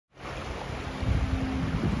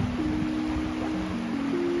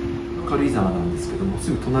軽井沢なんですけども、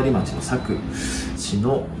すぐ隣町の佐久市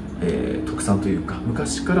の、特産というか、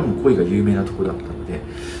昔からも鯉が有名なところだったので、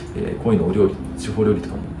鯉のお料理、地方料理と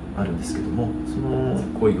かもあるんですけども、その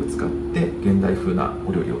鯉を使って現代風な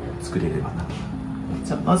お料理を作れればなと。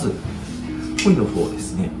じゃあまず鯉の方をで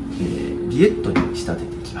すね、リエットに仕立て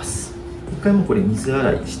ていきます。一回もこれ水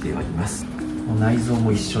洗いしてあります。内臓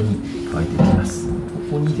も一緒に加えていきます。こ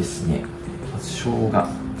こにですね、まず生姜、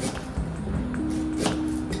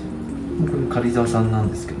これ軽井沢産な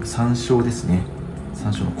んですけど、山椒ですね、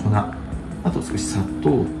山椒の粉、あと少し砂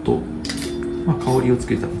糖と、香りをつ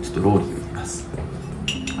けるためにちょっとローリエを入れます。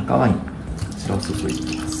赤ワイン、こちらを注いでい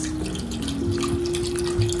きます。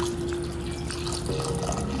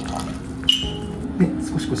で、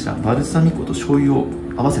少しこちらバルサミコと醤油を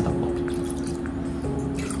合わせたもの、こ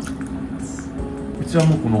ちら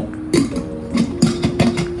もこの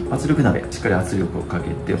圧力鍋、しっかり圧力をか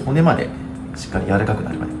けて骨までしっかり柔らかく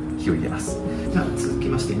なるまで火を入れます。じゃあ続き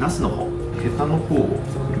まして、ナスの方、ヘタの方を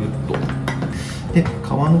くるっと、で皮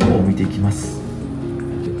の方を剥いていきます。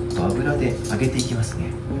油で揚げていきますね。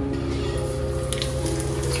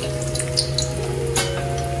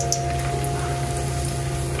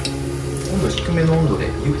温度低めの温度で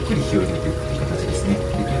ゆっくり火を入れていくという形ですね。で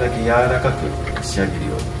きるだけ柔らかく仕上げる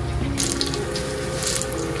ように。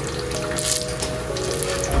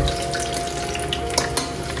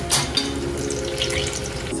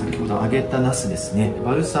揚げたナスですね、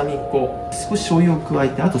バルサミコ、少し醤油を加え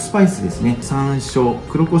て、あとスパイスですね、山椒、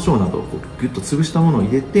黒胡椒などをギュッと潰したものを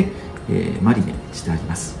入れて、マリネしてあり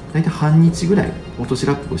ます。大体半日ぐらい落とし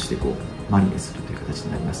ラップをしてマリネするという形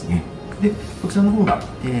になりますね。でこちらの方が、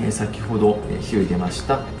先ほど火を入れまし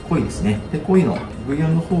た鯉ですね。で鯉のブイヨ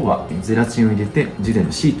ンの方はゼラチンを入れてジュレ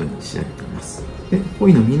のシートに仕上げています。で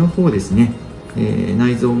鯉の身の方ですね、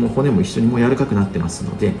内臓も骨も一緒にもう柔らかくなってます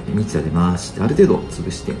ので、ミキサーで回してある程度潰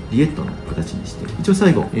してリエットの形にして、一応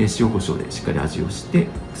最後、塩コショウでしっかり味をして、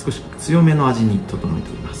少し強めの味に整えて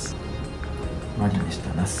おります。マリネし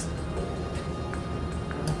たナス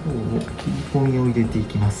の方を切り込みを入れてい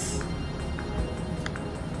きます。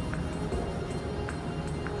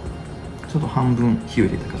ちょっと半分火を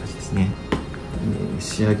入れた形ですね。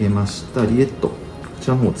仕上げましたリエット、こち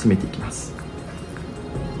らの方を詰めていきます。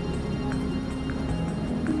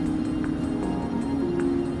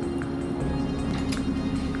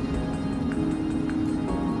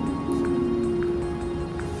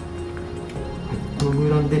このムー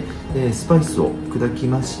ランでスパイスを砕き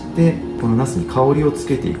まして、このナスに香りをつ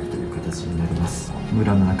けていくという形になります。ムー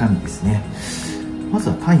ランの中身ですね。まず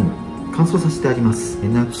はタイム、乾燥させてあります。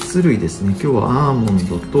ナッツ類ですね。今日はアーモン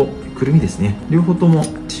ドとくるみですね。両方とも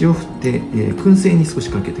塩を振って、燻製に少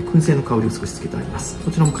しかけて、燻製の香りを少しつけてあります。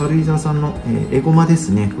こちらも軽井沢産の、エゴマです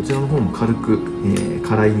ね。こちらの方も軽く、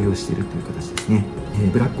辛いりをしているという形ですね。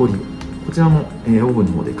ブラックオリーブ、こちらも、オーブン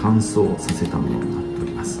の方で乾燥させたものになってお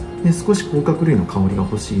ります。で少し甲殻類の香りが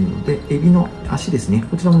欲しいので、エビの足ですね。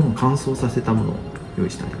こちらも乾燥させたものを用意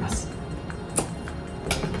してあります。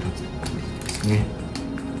ですね。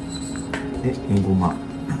でエゴマ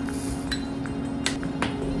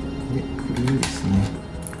でくるみですね。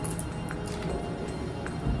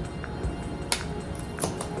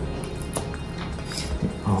で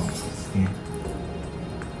アーモンドですね。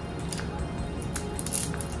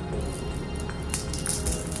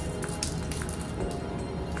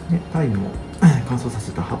でタイムを乾燥さ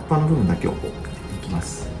せた葉っぱの部分だけを入れていきま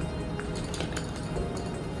す。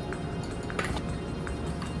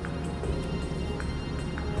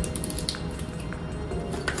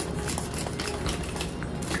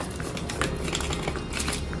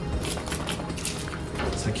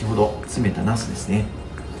先ほど詰めたナスですね。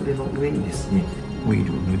それの上にですねオイ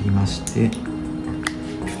ルを塗りまして振っ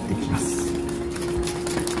ていきます。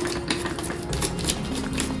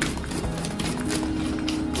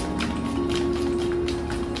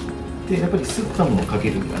でやっぱりすったものをかけ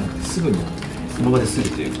るんではなくて、すぐにその場でする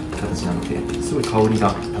という形なので、すごい香り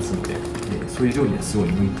が立つので、そういう料理にはすご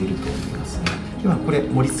い向いていると思いますね。ではこれ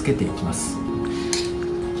盛り付けていきます。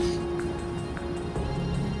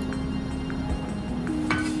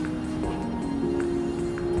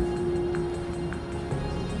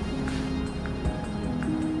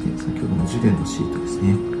先ほどのジュレのシートですね。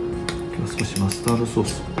今日は少しマスタードソー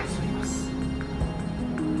スを